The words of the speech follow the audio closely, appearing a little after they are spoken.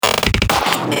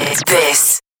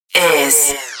This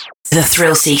is the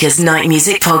Thrill Seekers Night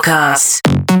Music Podcast.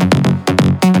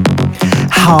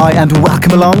 Hi and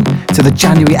welcome along to the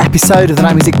January episode of the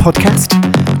Night Music Podcast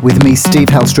with me, Steve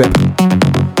Hellstrip.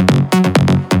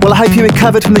 Well, I hope you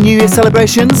recovered from the New Year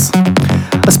celebrations.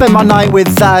 I spent my night with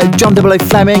John O.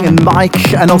 Fleming and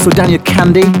Mike and also Daniel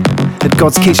Candy at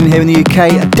God's Kitchen here in the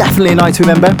UK. Definitely a night to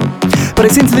remember. But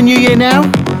it's into the new year now.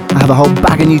 I have a whole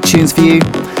bag of new tunes for you.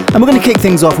 And we're going to kick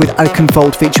things off with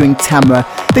Oakenfold featuring Tamra.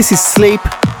 This is Sleep,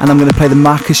 and I'm going to play the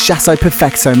Marcus Chasso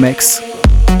Perfecto mix.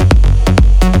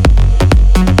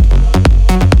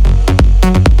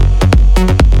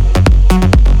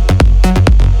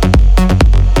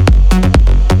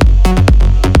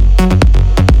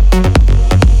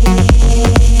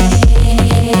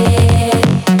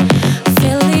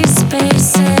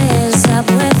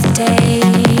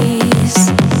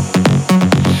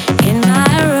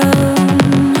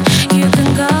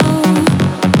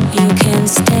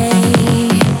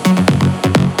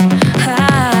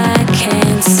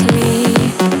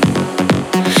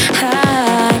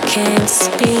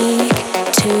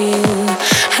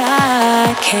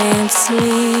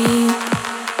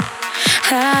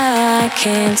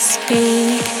 Can't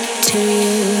speak to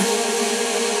you.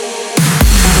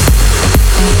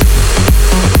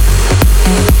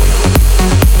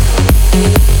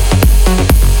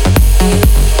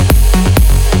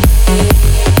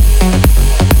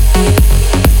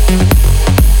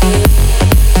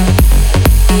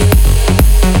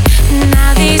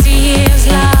 Now these years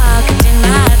locked in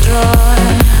my drawer,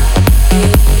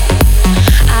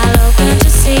 I'll open to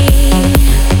see,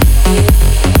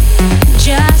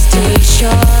 just to be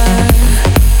sure.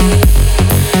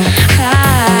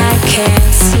 I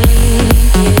can't sleep,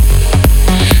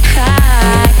 I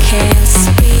can't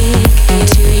speak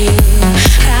to you.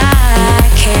 I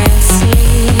can't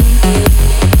sleep,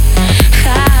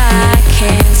 I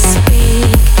can't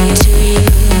speak to you.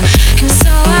 And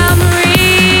so I'm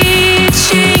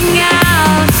reaching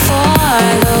out for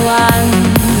the one.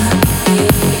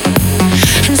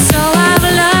 And so I've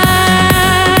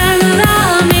learned the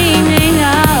meaning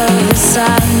of the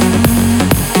sun.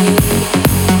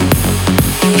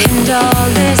 And all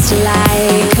this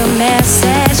like a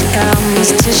message comes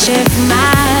to shift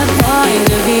my point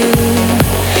of view.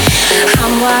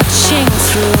 I'm watching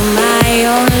through my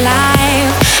own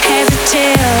life as it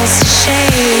tells the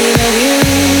shade of you.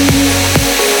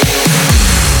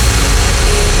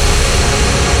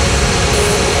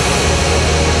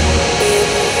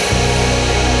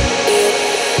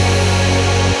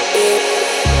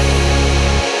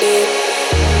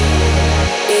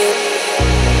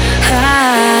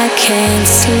 I can't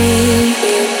sleep,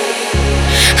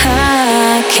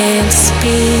 I can't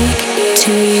speak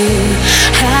to you.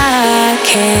 I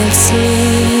can't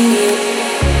sleep,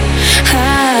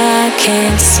 I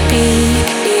can't speak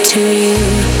to you.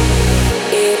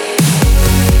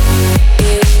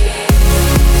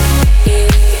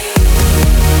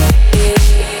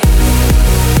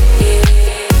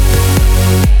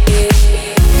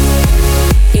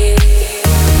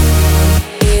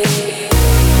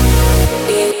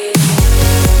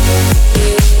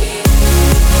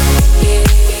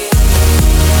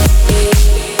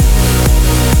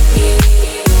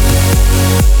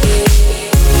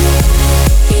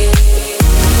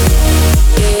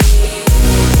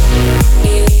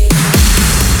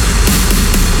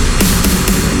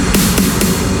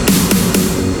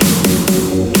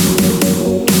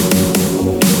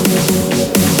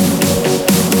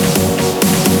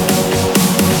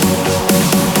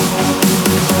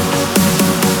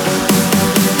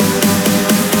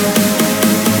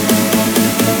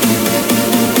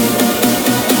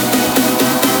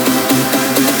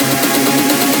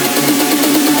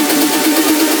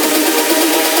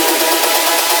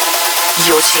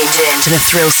 You're tuned in to the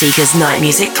Thrill Seekers Night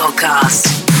Music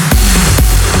Podcast.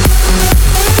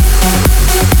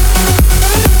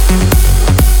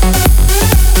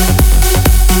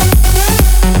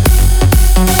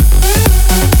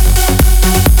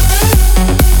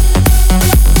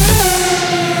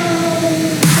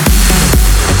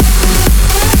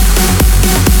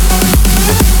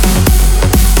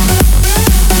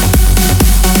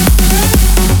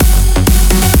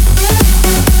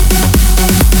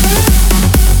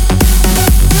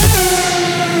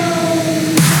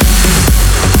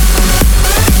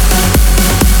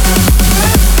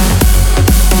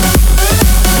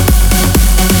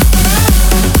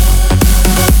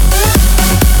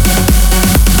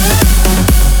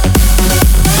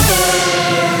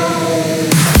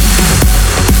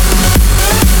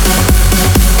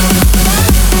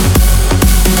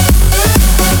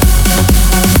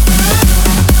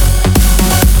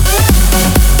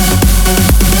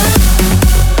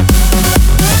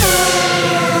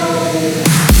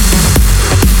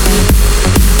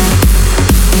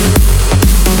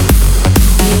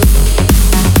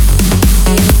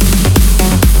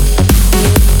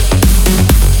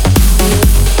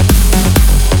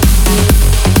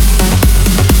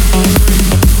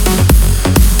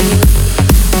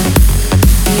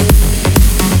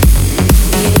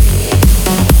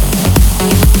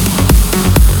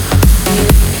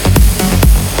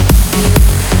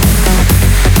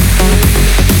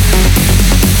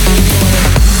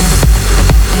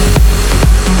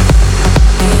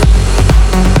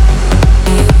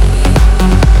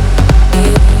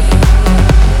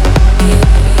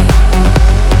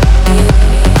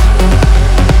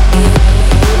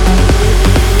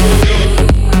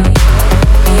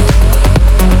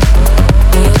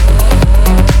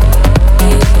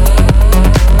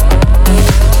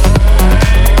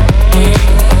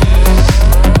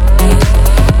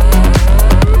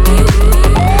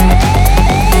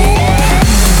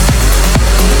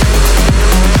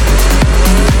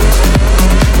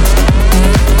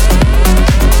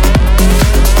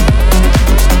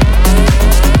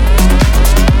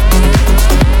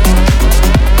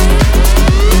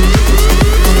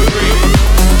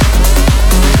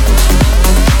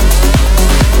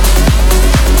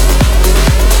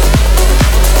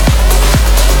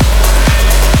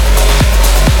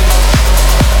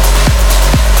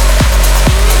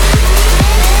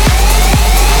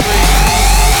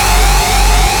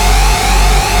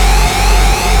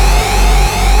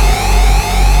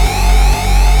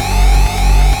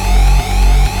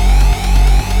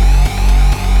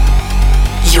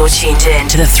 You're tuned in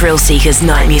to the Thrill Seekers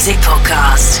Night Music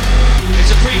Podcast. It's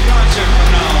a pre-concert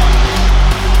from now on.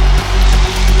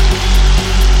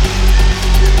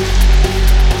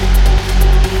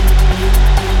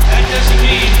 That doesn't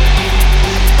mean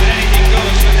that anything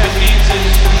goes. What that means is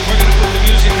we're going to put the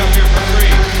music up here for free.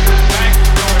 Back,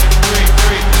 forward, and free,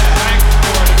 free. Back,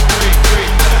 forward, and free, free.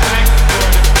 Back,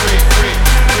 forward, and free, free,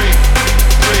 free,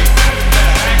 free.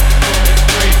 Back, forward, and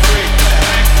free, free.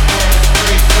 Back, forward, and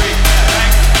free, free.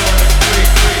 Back, forward, and free,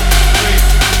 free, free,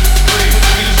 free. Put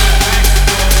the music back,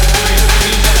 forward, and free, the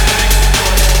music back,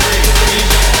 forward, and free, the music back, forward, and free, the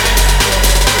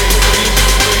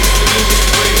music free, the music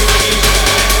free, the music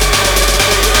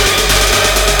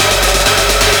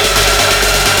back.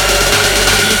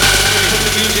 Put the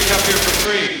music up here for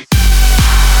free.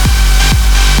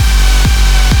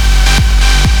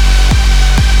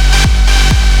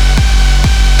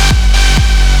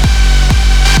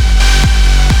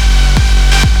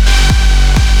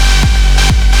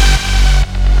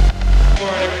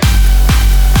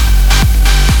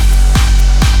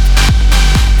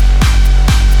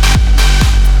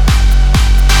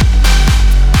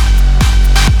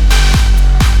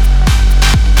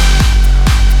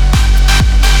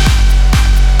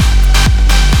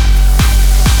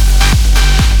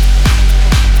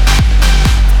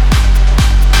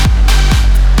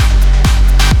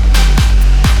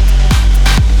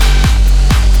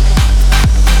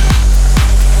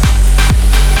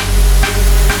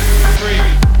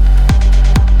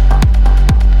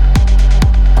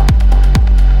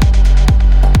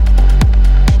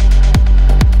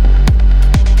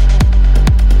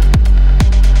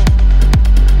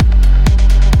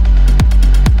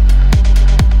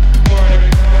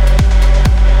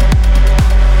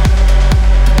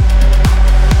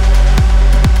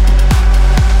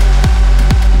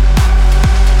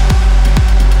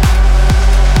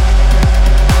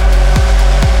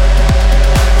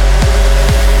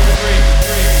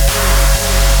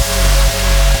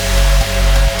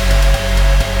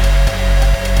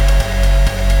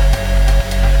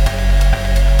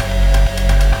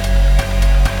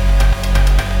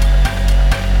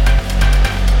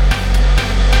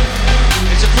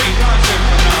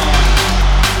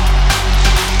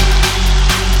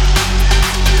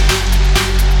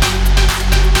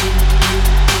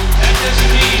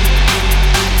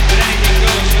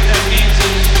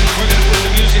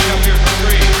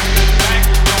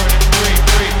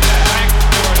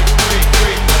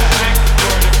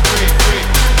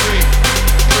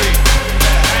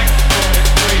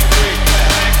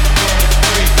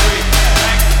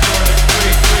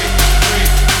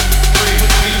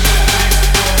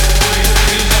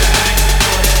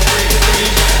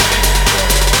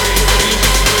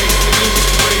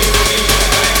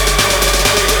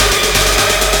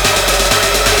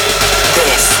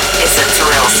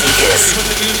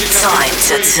 Time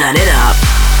to turn it up.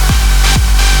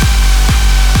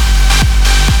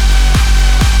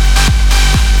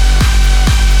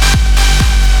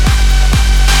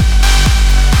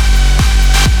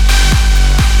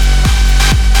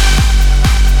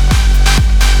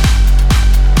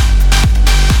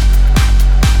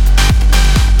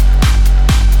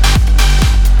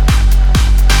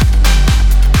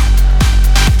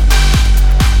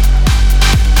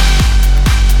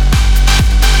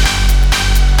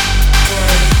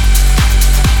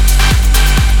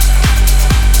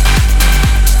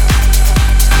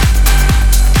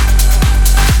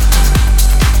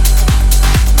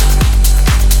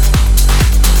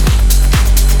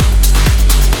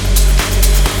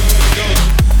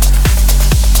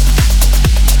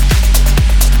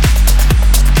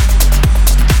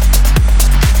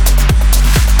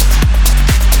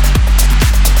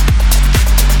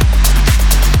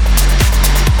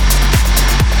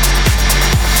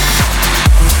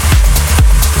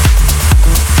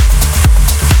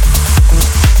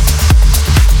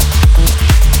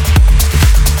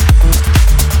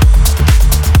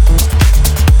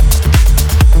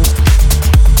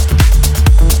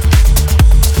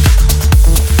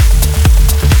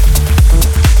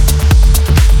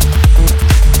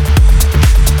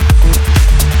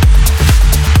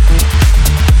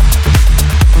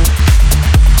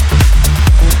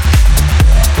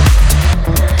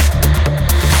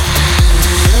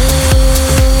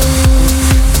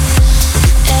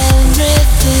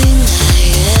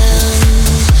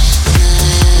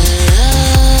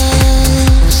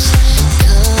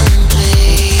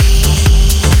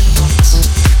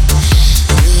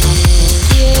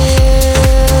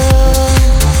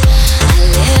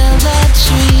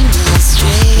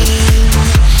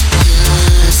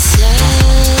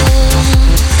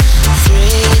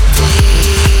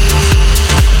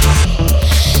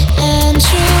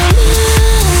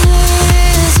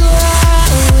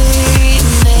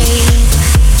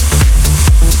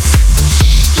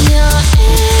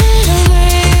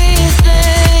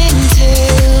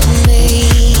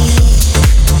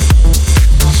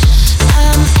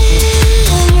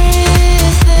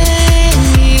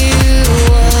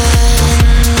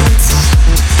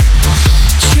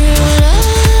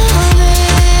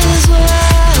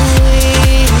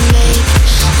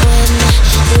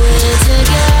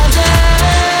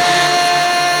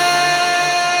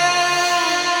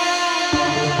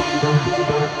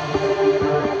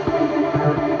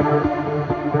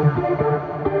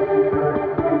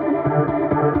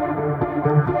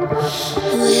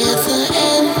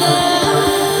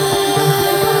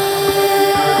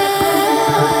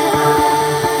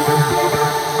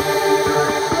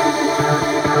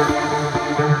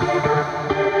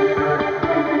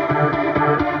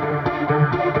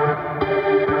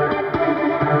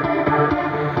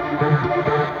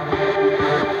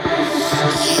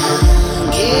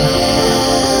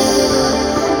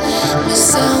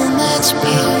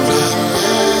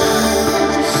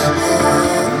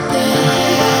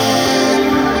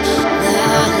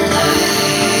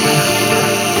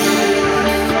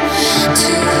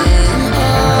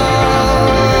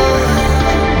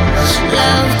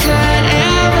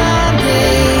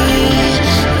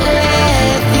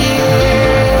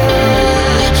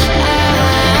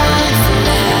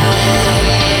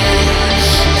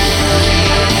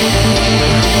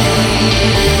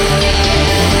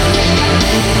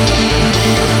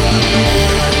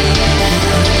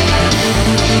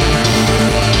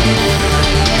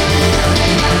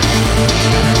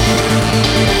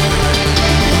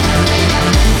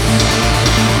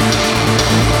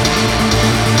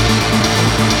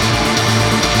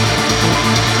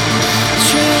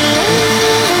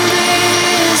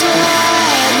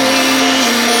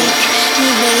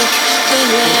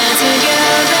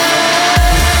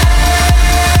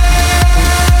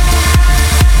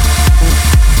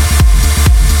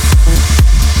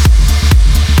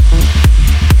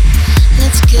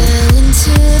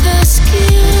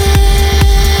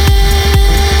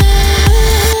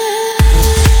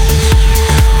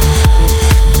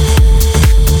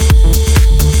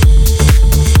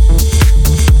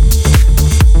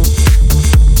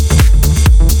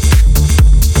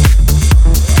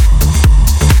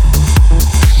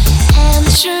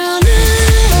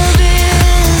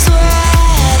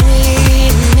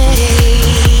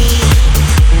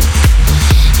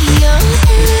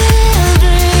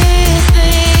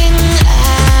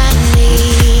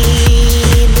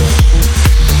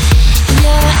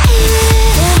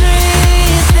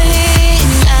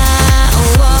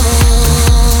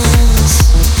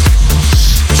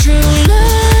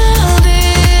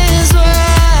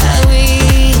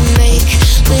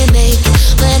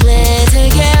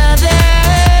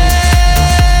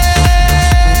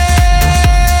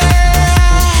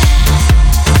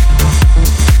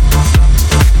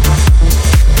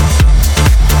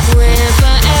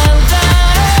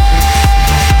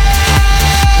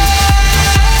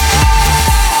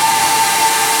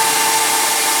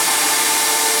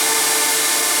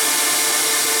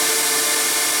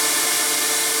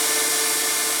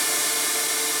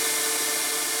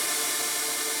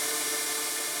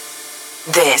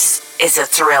 This is the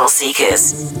Thrill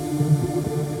Seekers.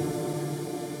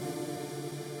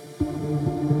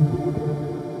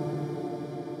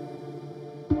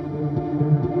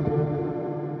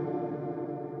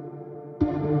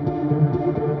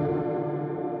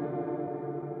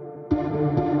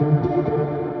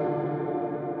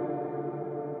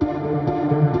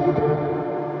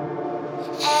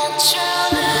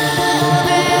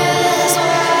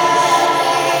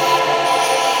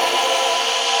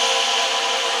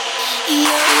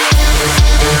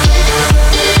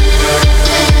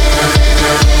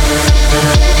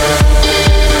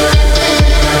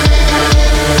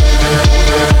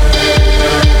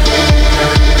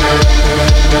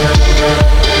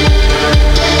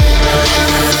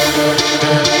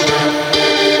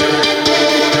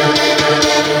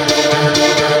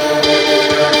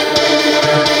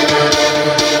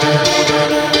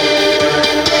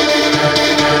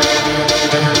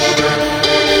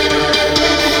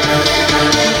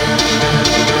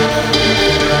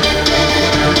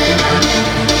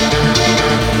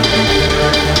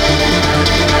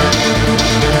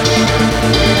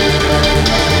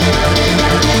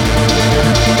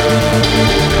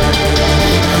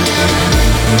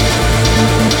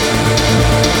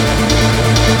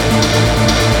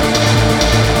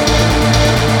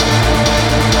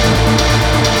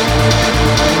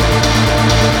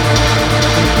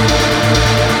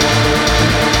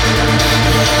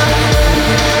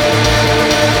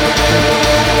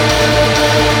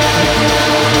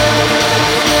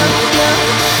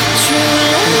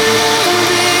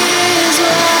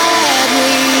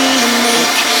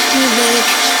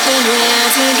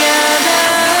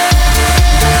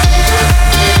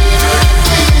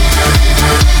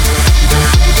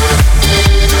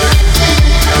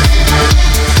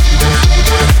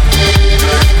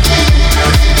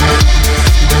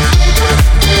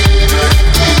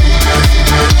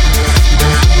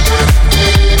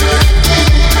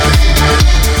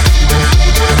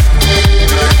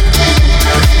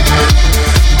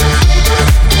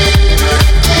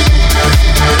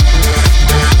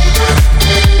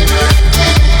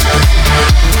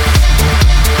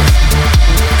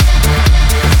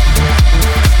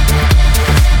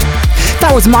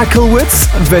 That was Michael Woods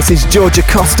versus Georgia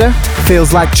Costa,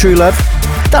 Feels Like True Love.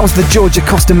 That was the Georgia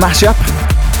Costa mashup.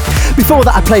 Before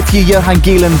that I played for you Johan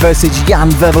Gielen versus Jan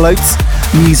Verveloot,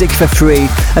 Music for Free,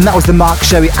 and that was the Mark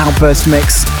Sherry Outburst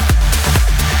mix.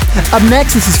 Up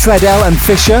next, this is Fred L and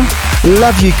Fisher,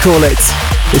 Love You Call It.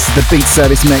 This is the Beat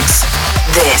Service mix.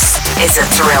 This is the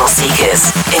Thrill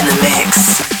Seekers in the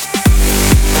mix.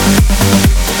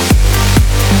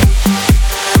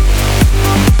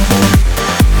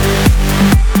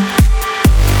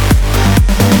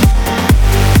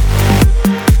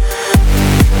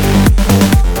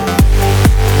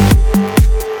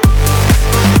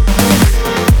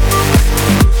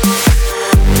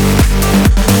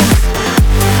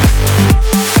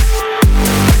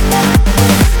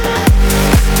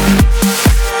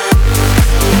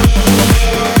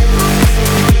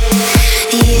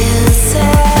 You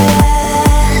said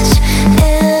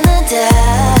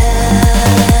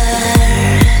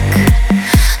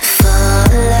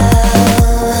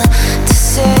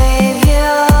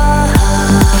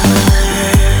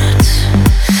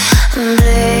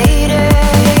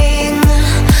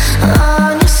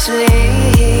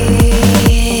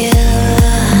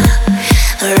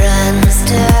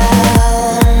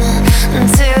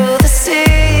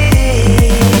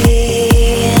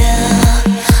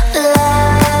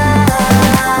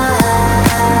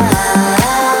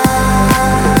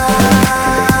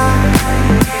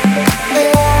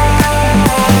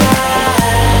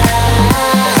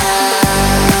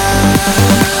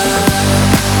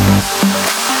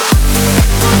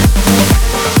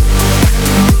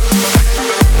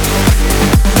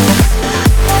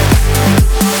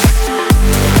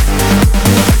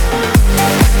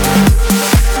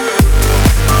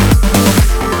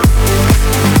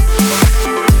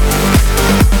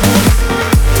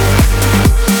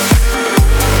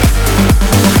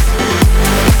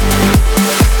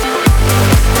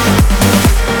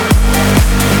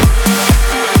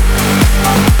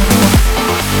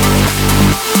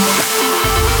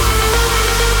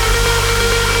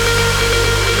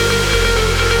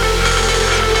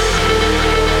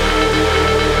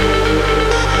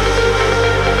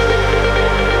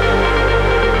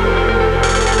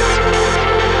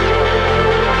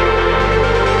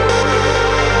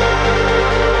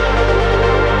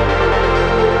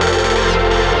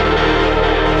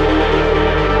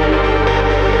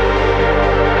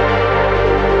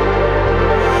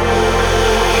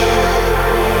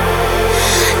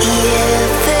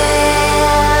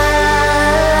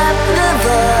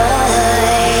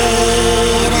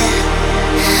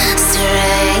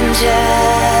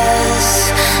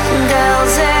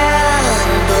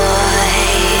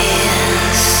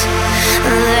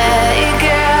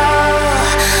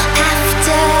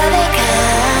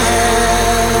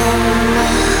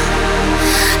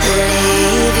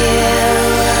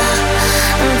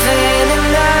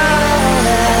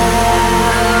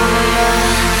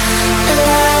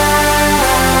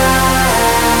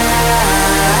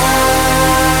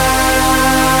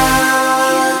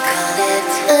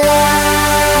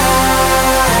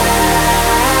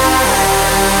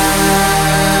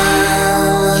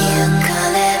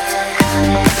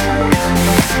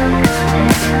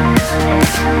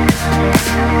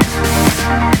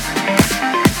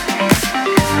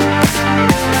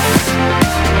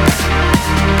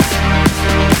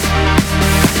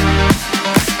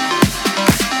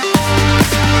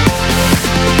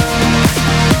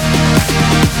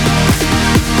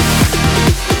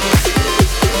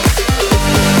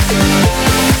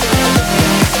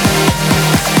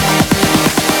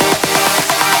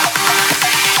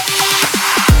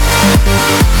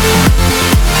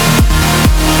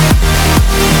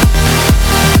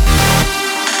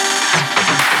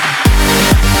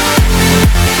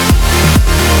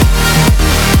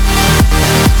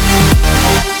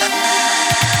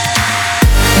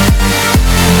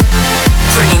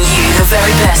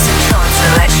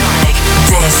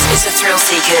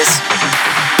Seekers.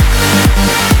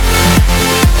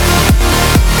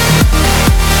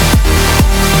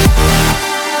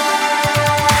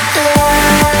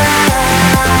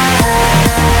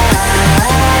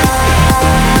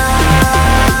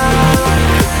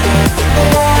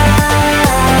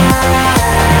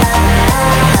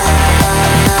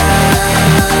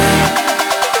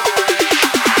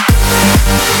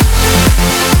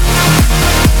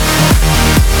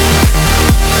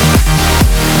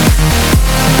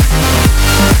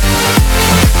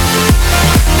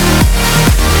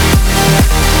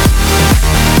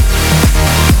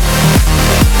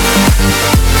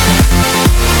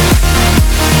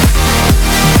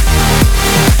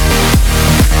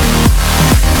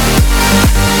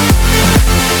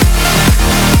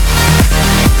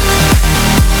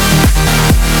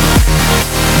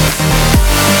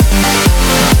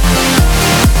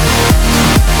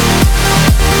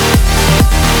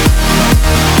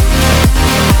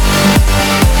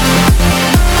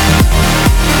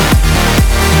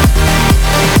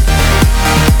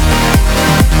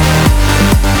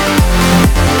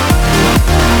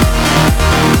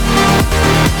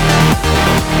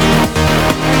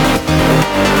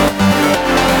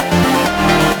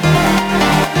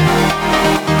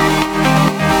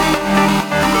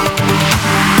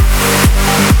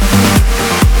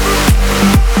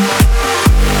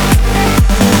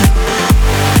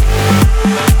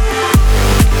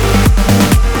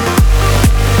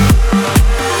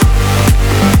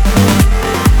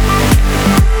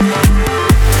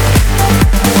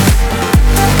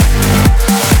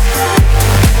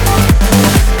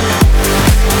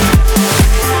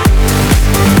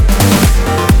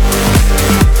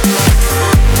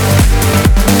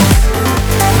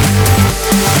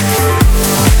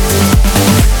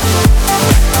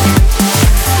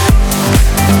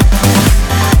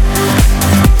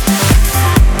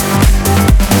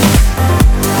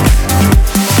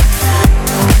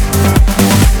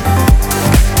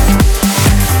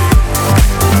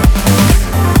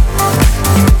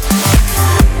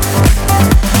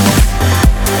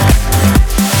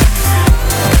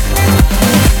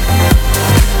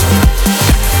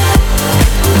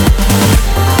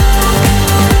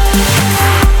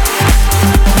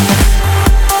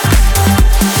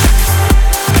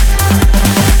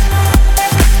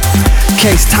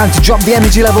 Okay, it's time to drop the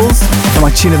energy levels for my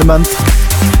tune of the month.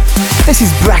 This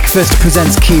is Breakfast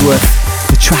presents Keyworth.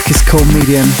 The track is called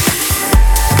Medium.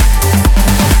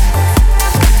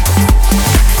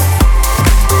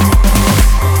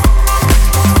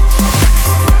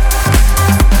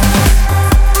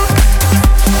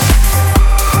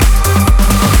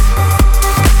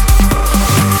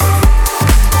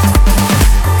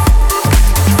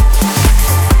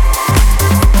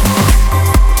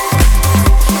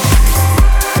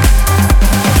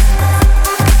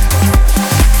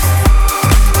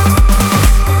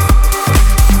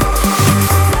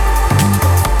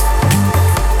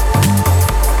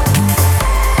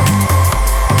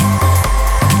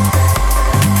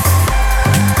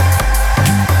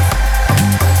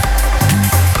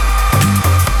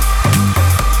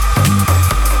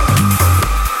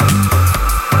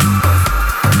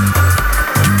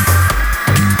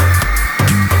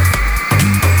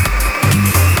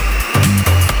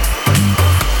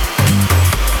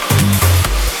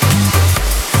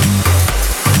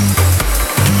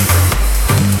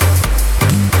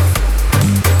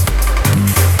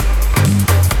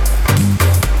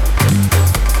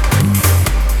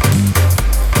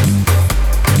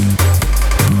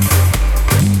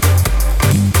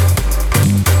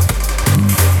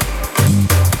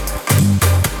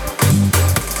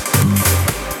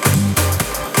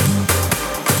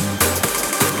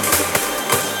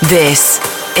 This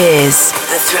is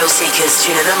the Thrill Seekers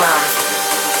Tune of the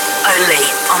Month, only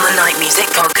on the Night Music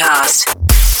Podcast.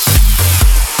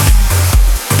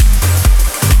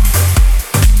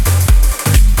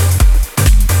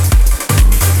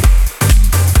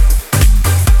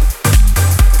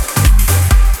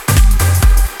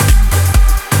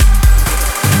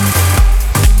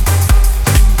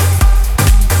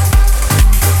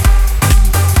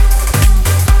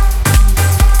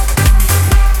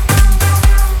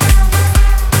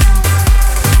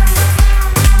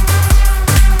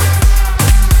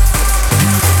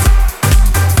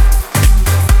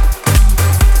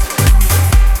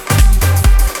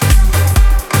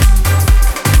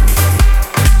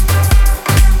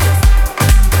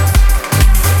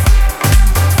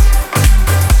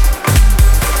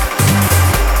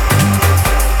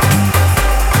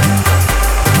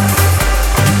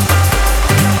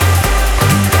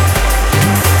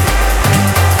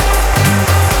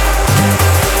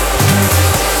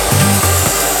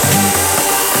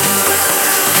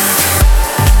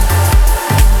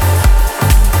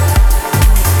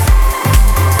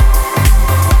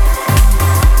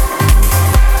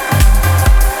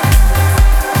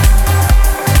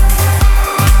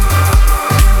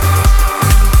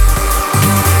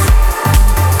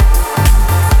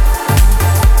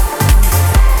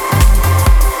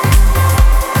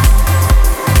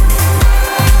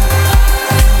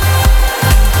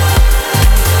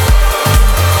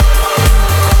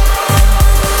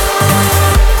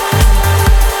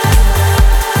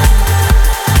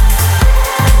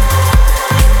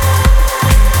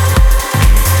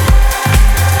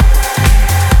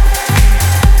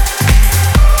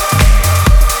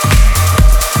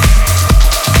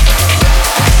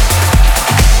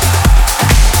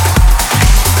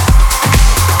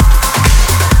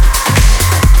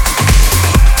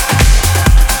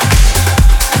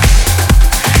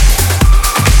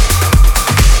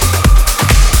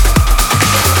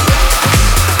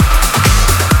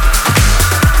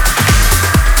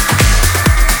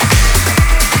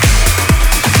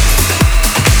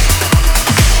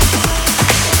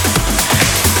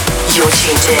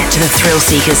 tuned in to the Thrill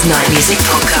Seekers Night Music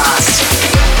Podcast.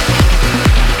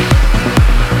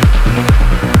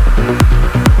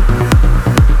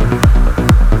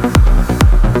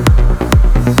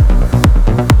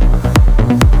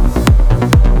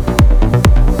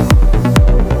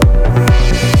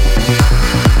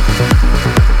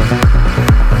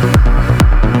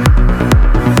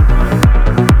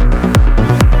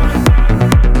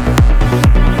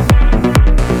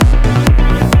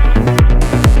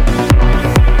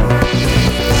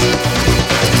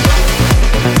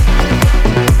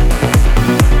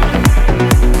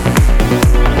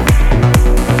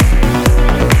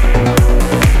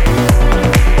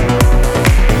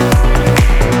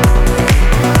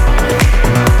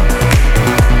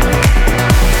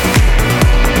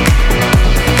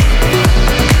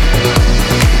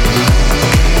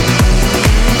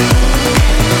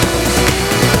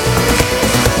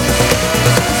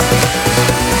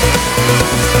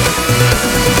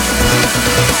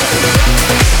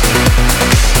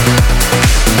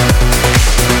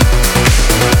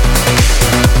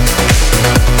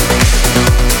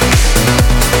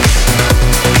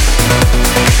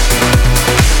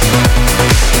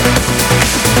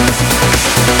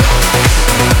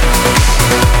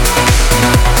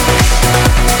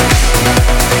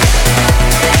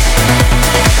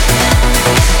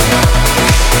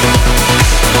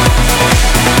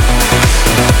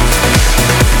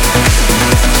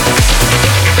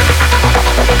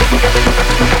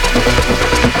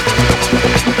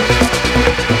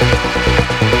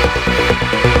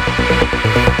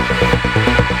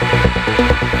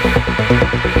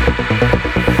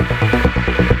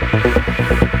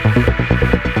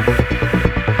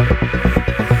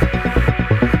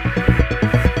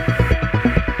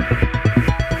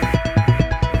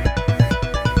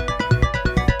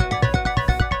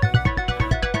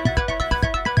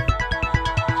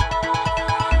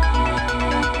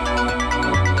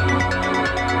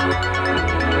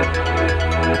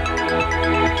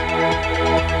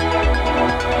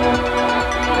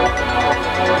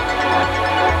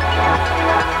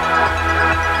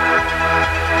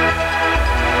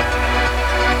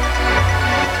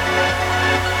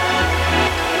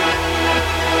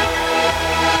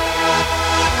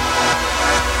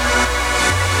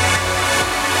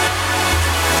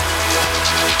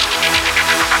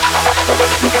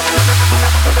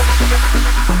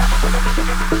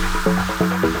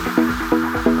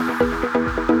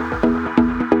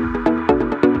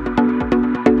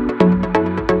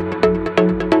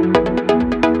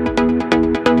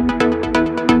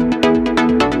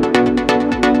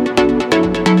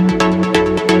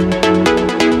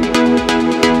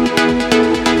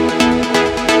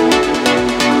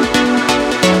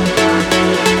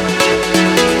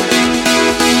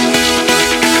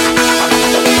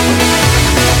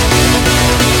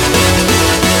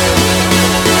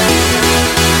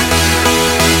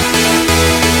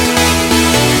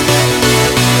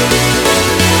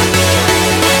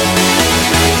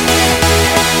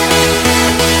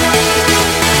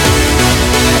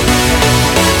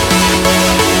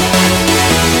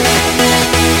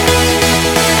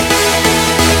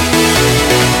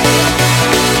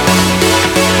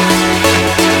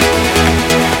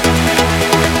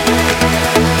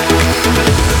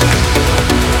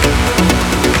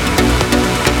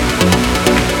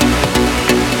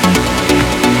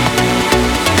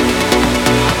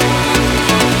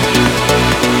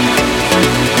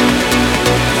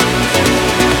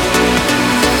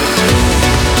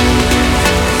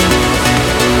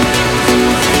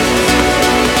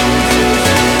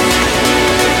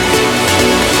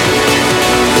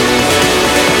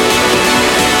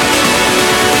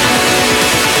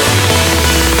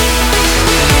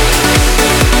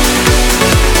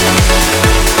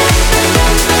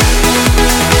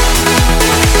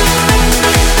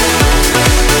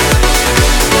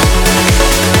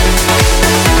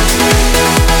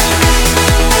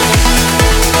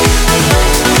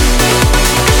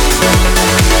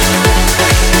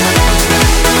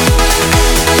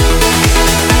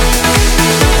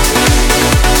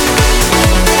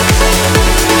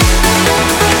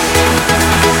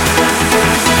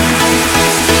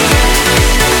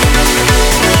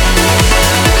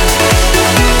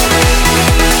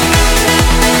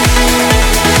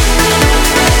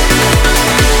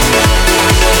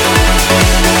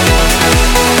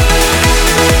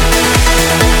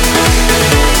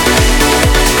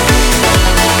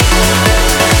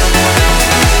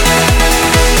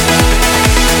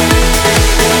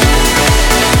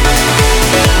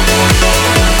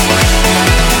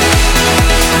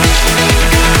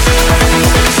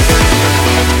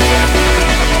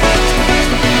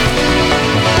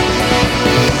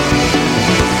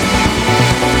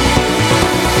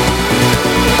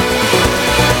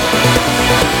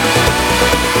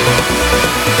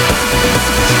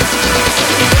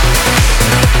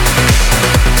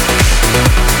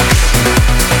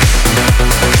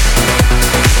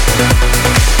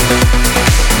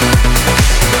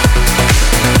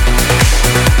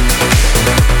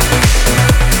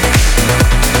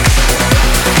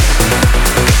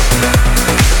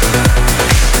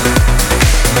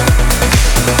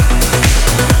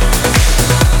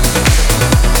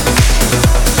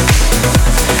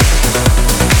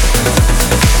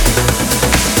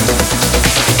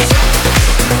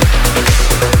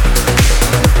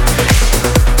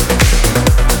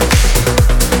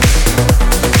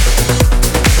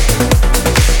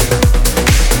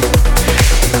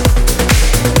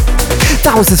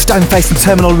 was the Stoneface and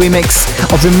Terminal remix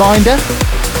of Reminder.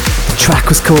 The track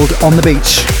was called On the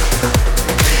Beach.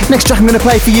 Next track I'm going to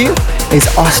play for you is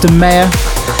Austin Mayer,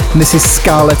 and this is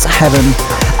Scarlet's Heaven,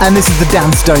 and this is the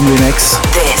Dan Stone remix.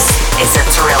 This is the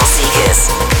Thrill Seekers.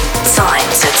 Time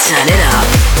to turn it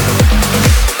up.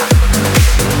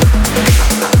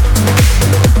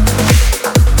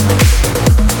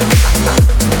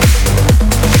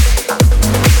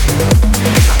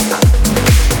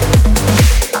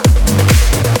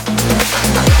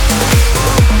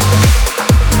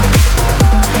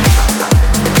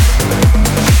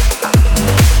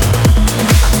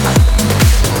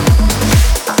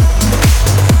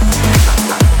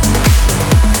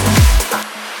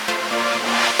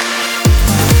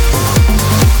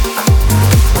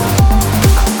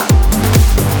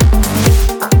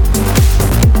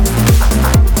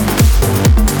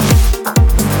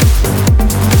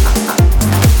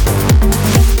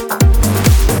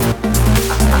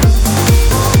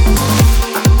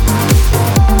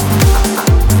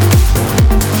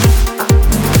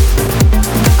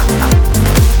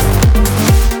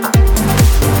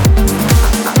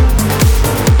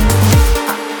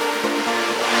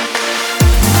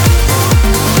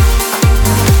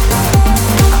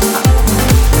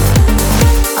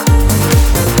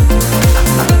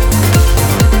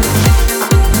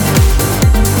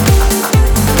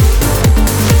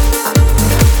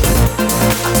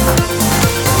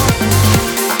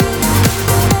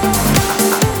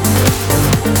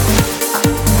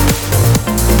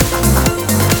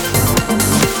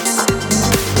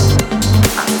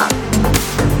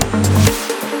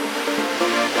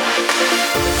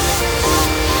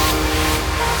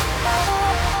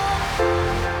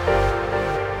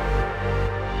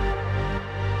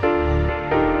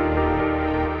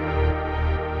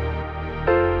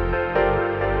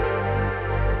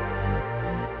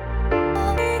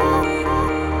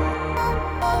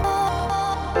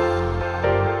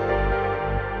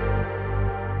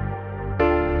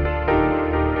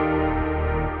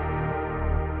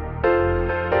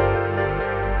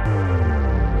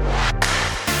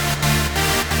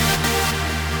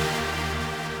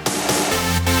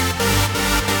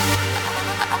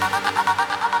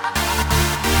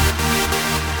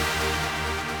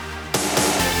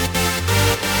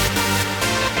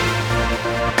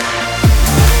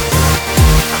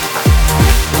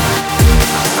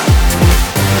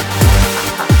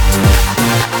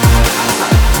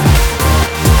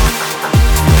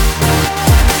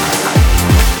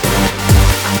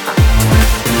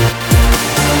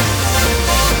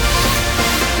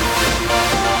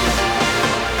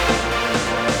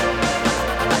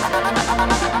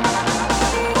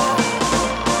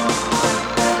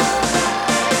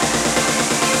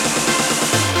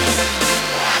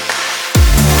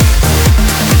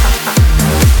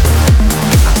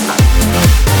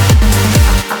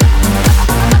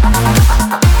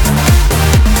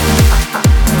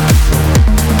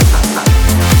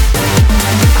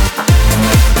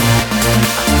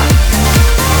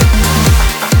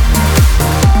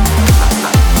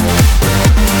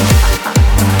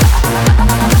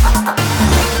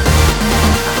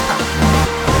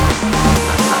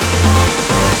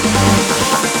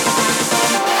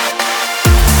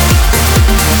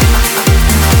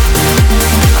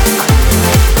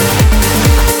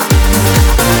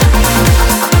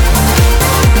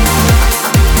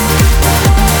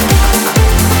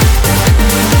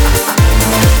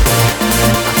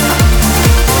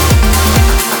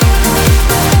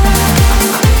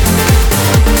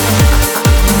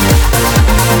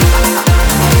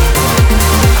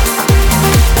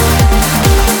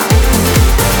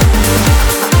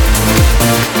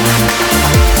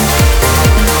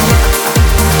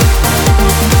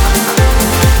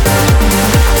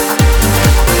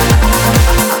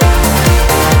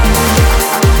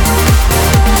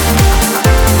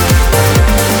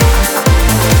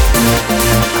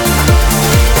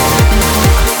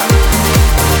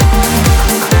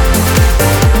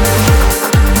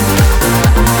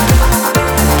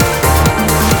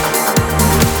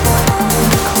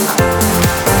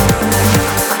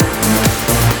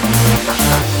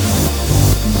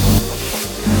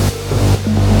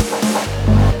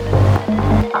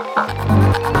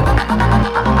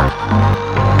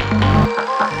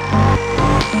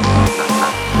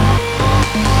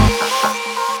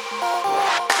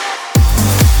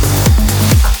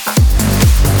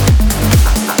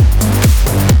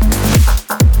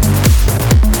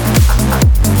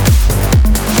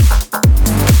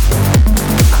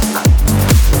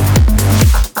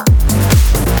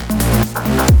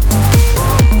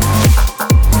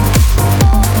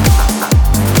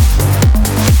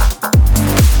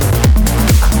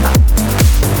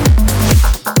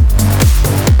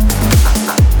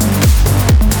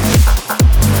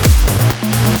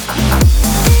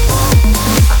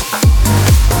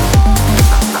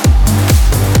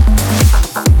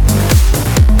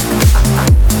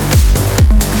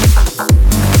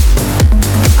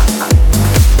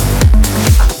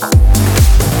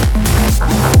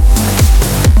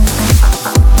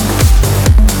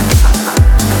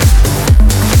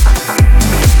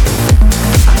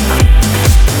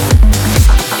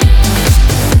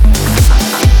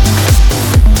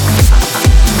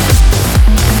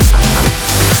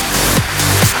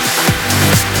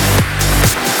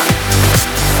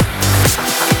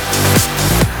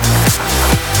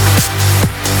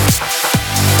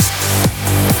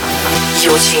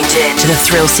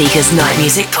 Thrill Seekers Night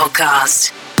Music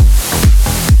Podcast.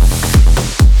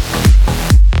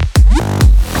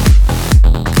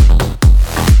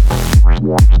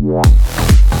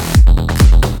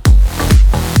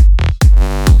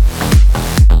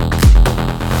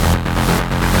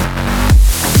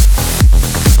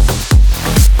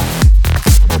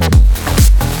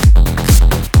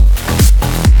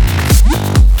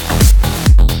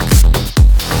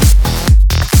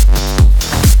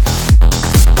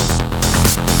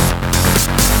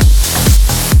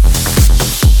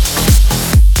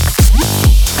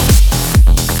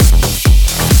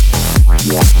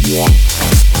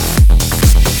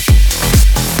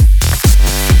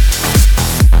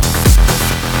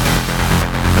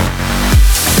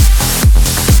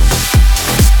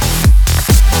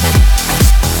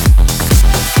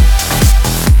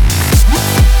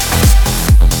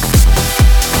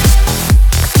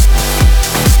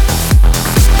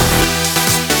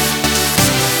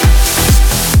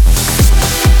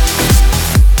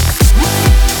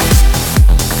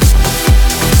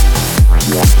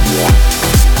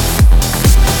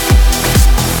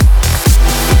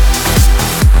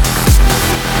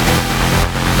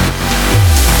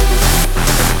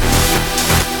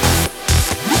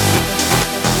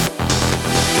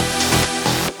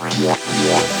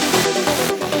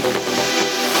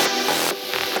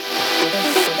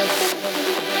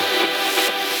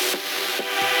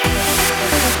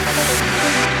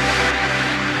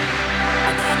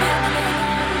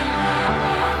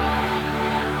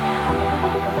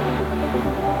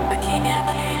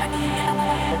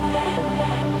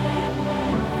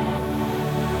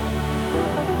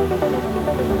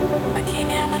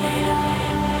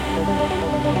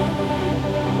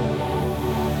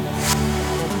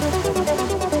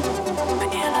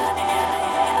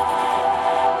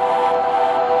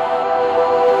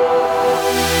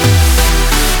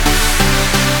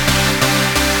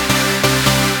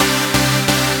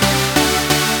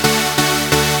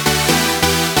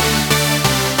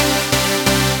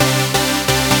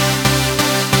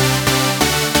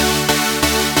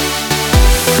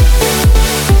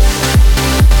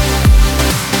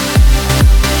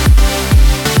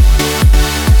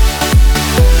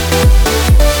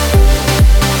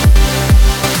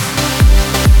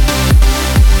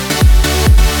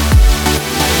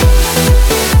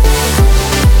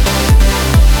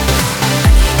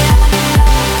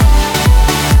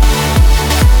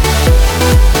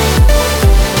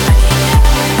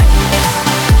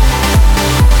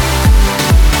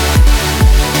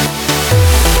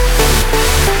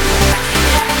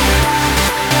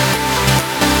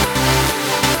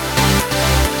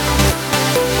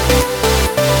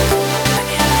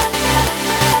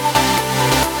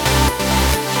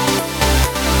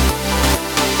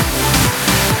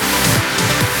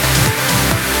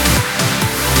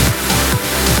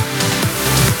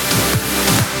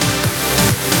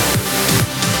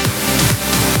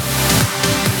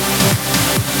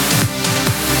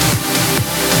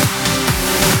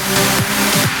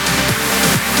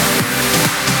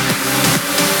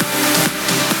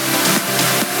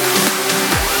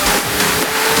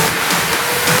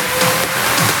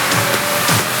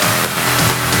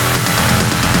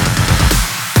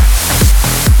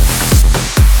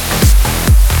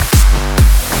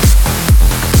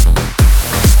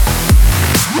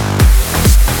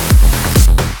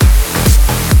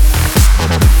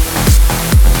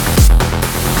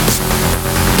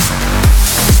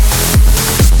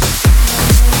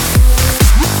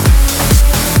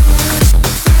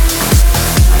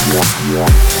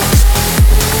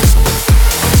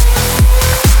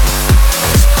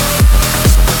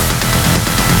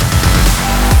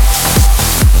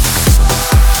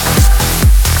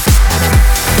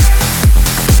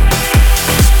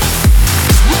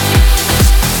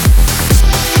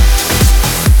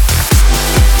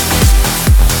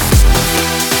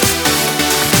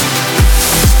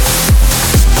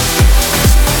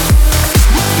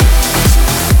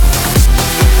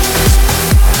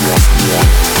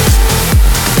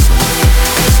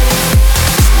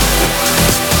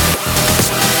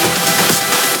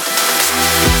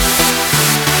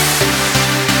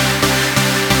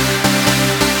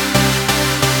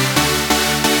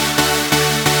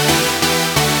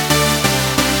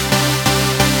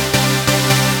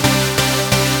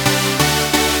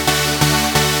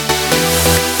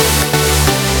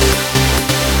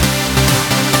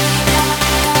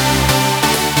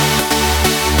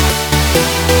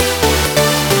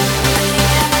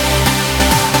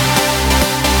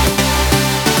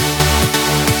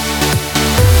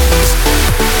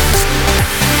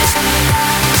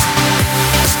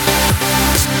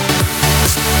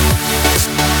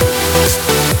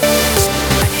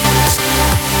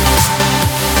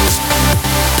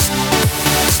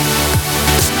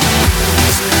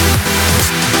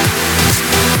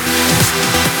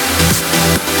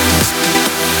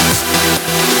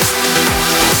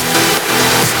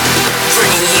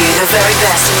 very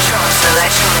best in trance and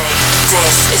electronic.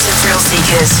 This is the Thrill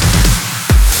Seekers.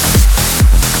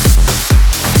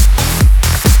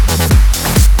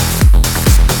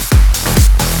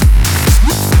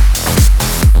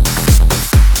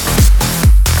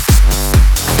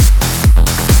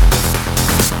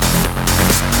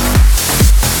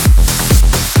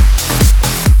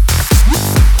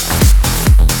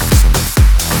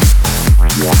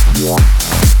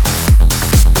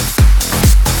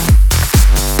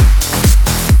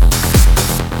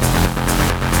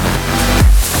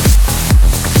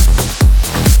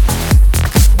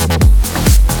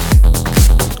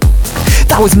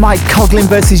 That was Mike Coughlin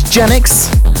versus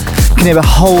Genix. You can hear a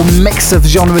whole mix of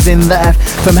genres in there,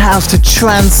 from house to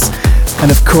trance, and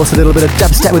of course a little bit of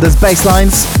dubstep with those bass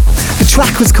lines. The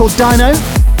track was called Dino.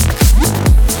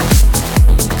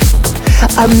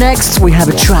 Up next, we have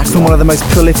a track from one of the most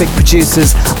prolific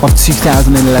producers of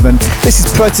 2011. This is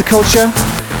Protoculture.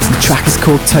 The track is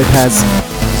called Topaz.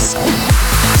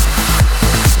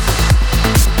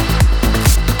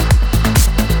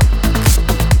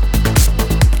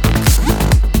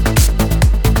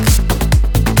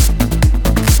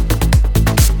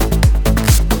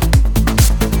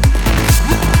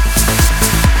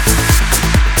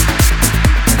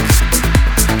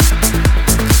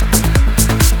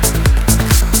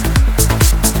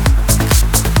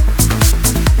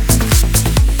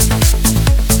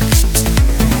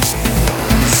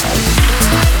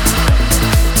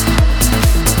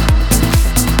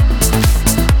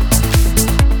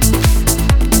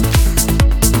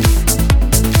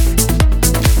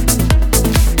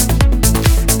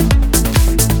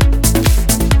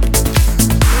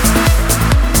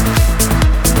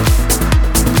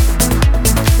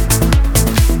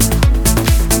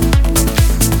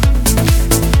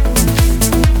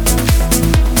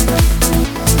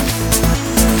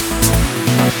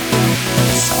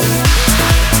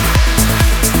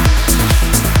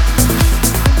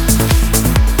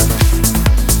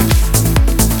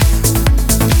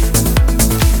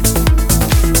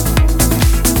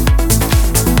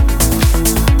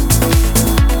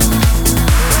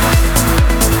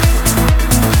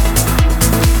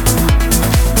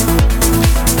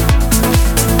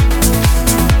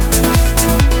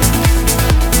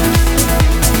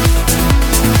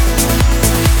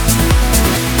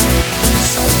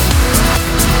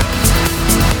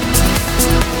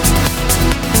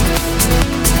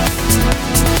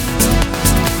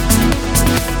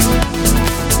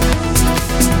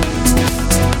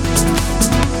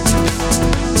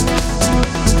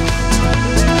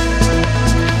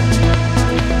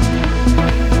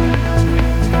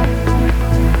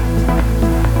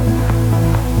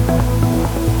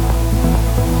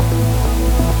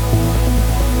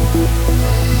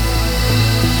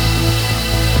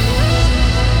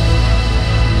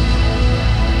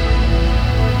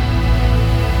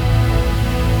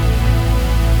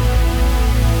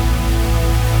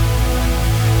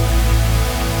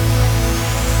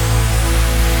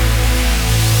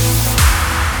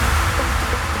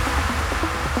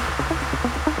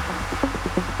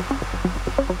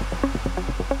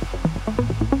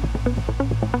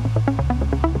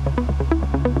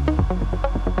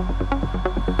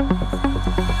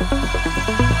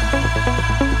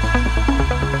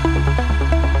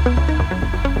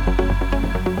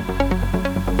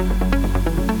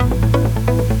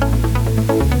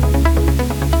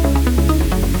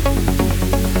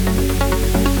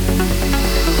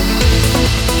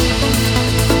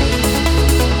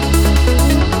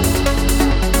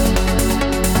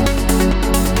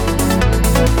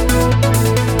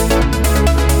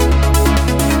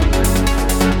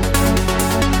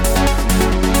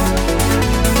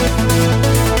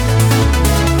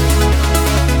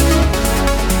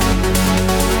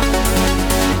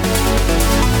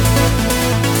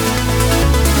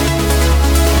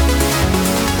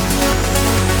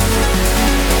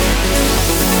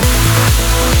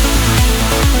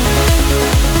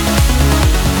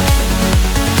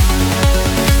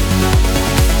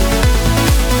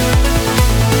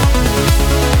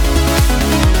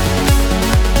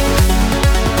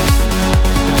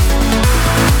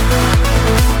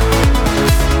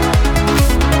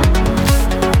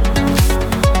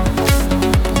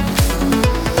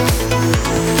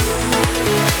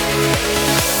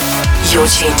 You're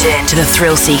tuned in to the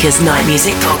Thrill Seekers Night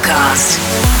Music Podcast.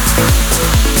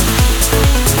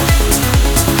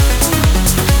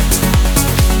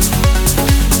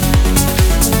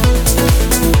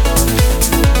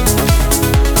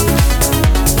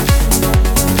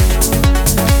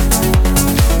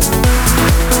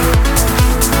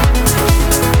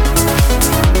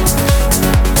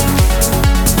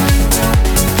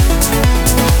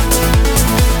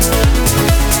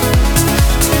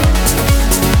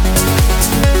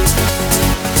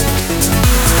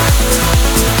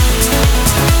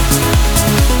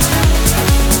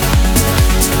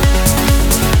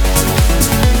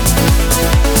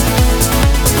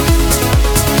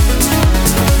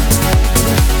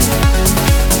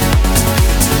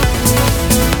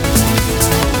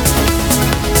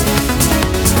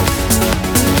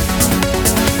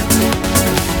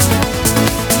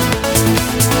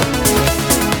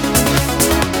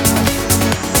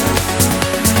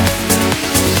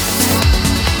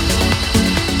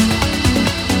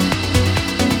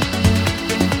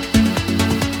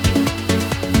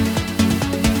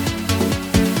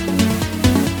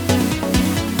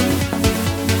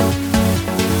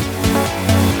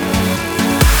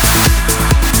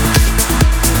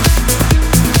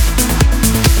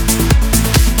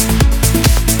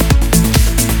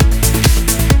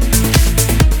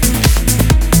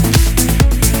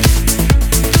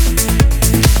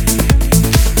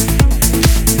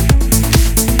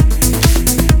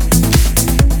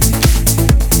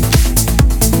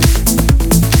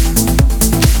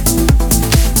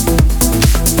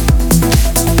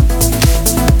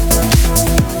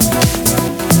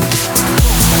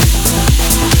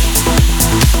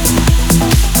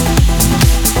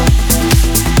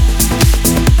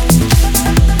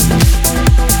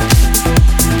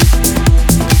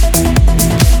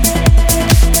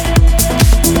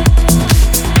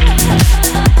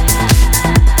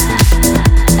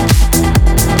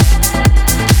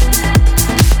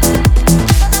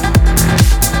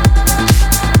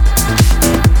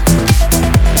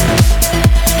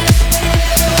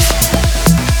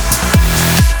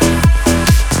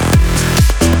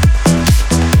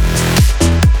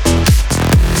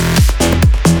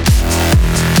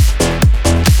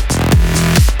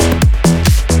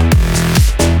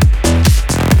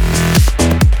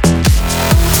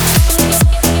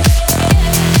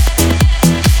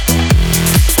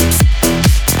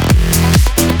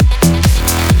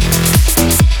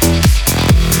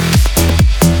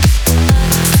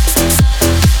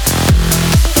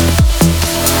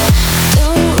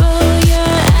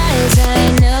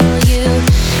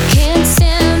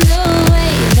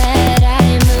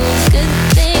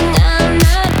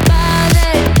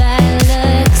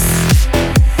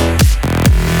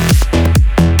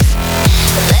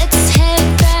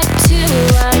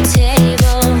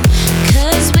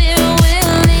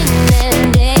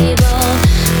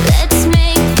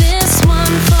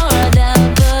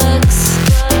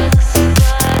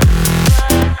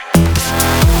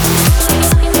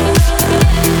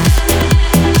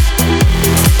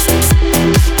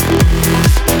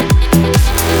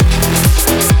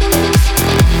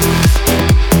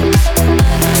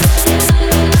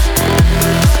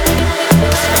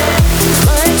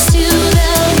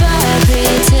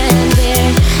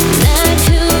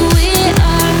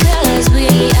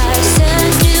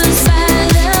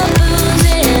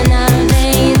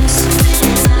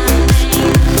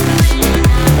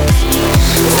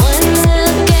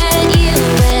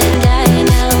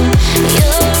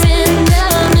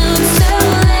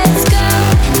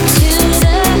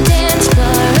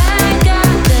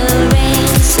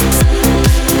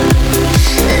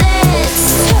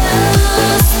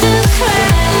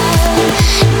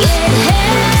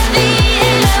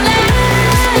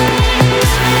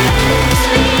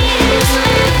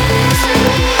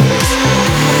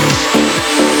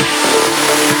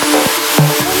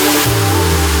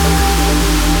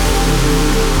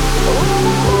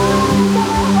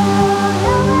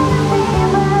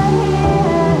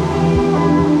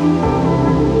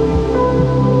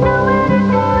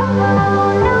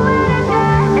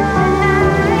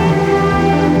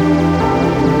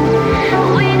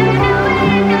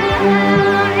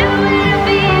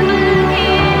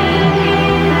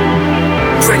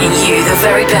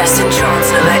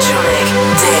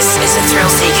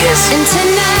 Seekers. And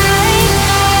tonight,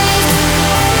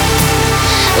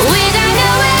 we don't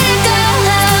know where to go,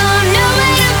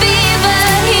 nowhere to be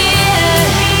but here.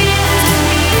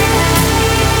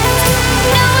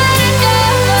 Nowhere to go,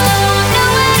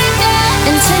 nowhere to go.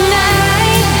 And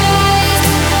tonight,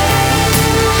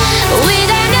 we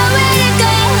don't know where to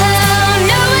go,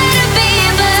 nowhere to be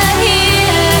but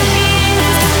here.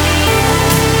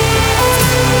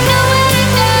 Nowhere to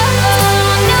go,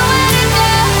 nowhere to go.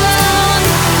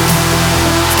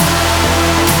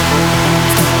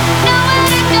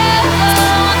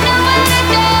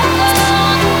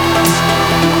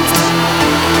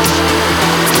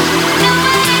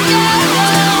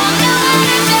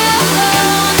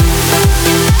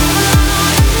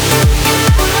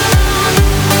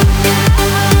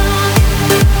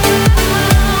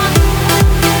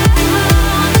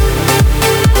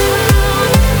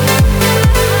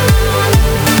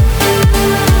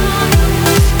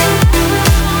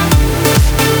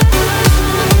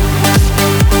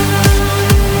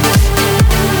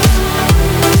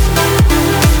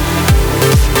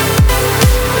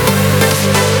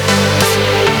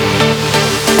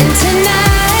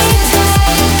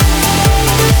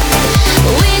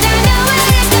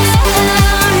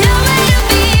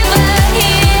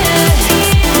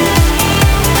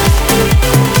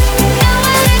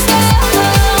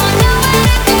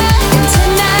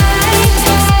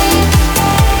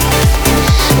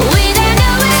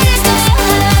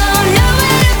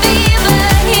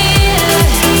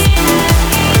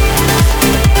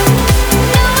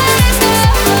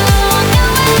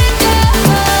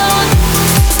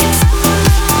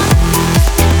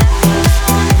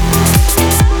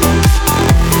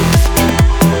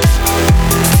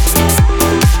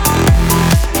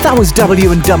 That was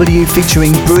W&W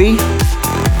featuring Bree.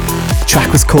 The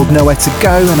track was called Nowhere to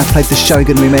Go, and I played the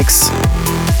Shogun remix.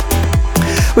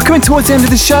 We're coming towards the end of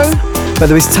the show, but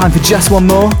there is time for just one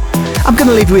more. I'm going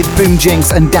to leave you with Boom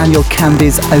Jinx and Daniel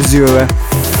Candy's Azura.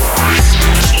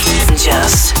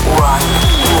 Just one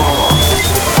more.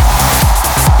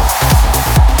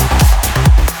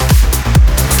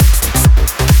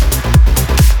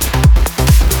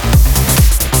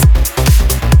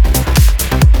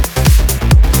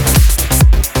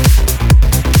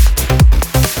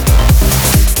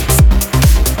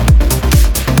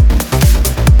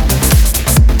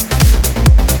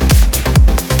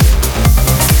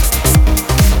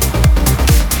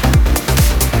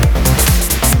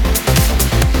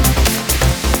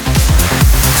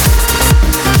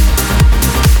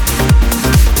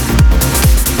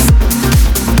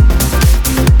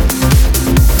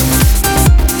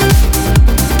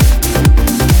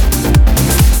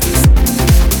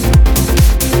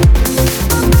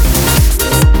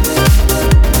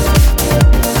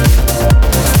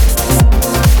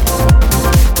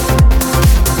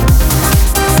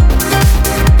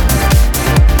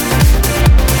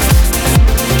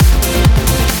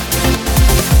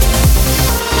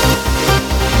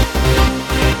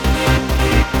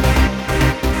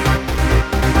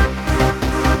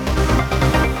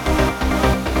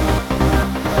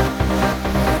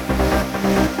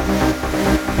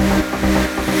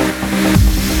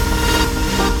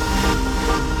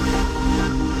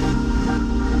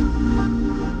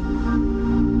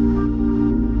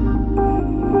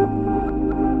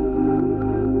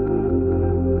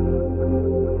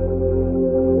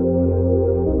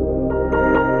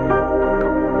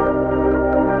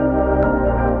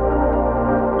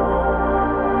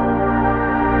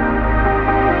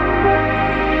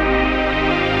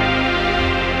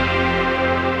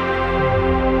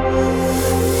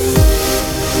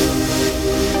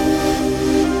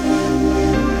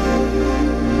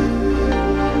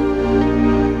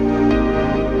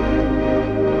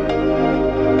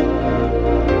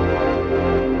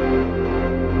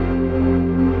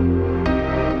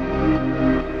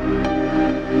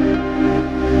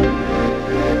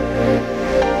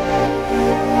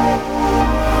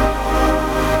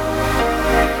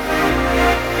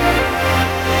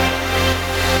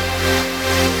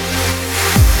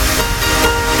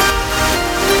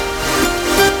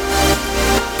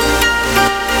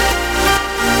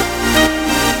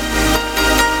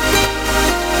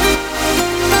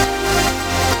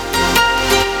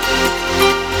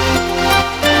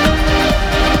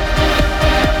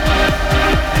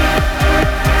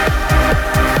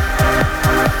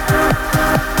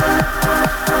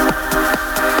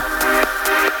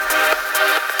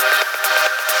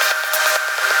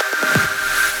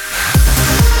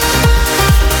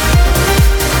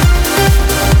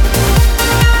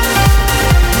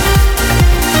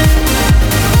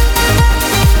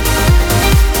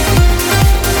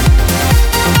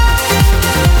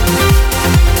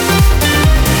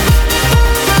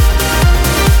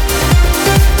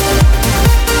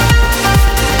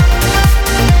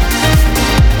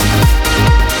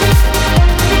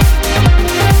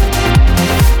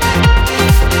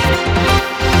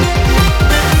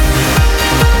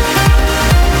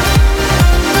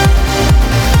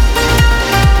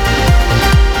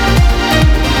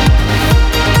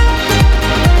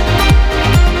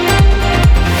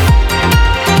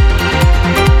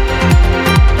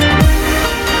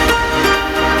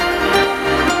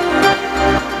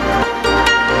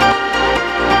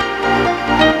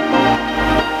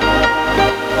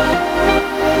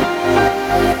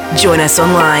 Join us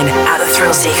online at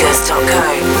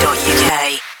thethrillseekers.co.uk.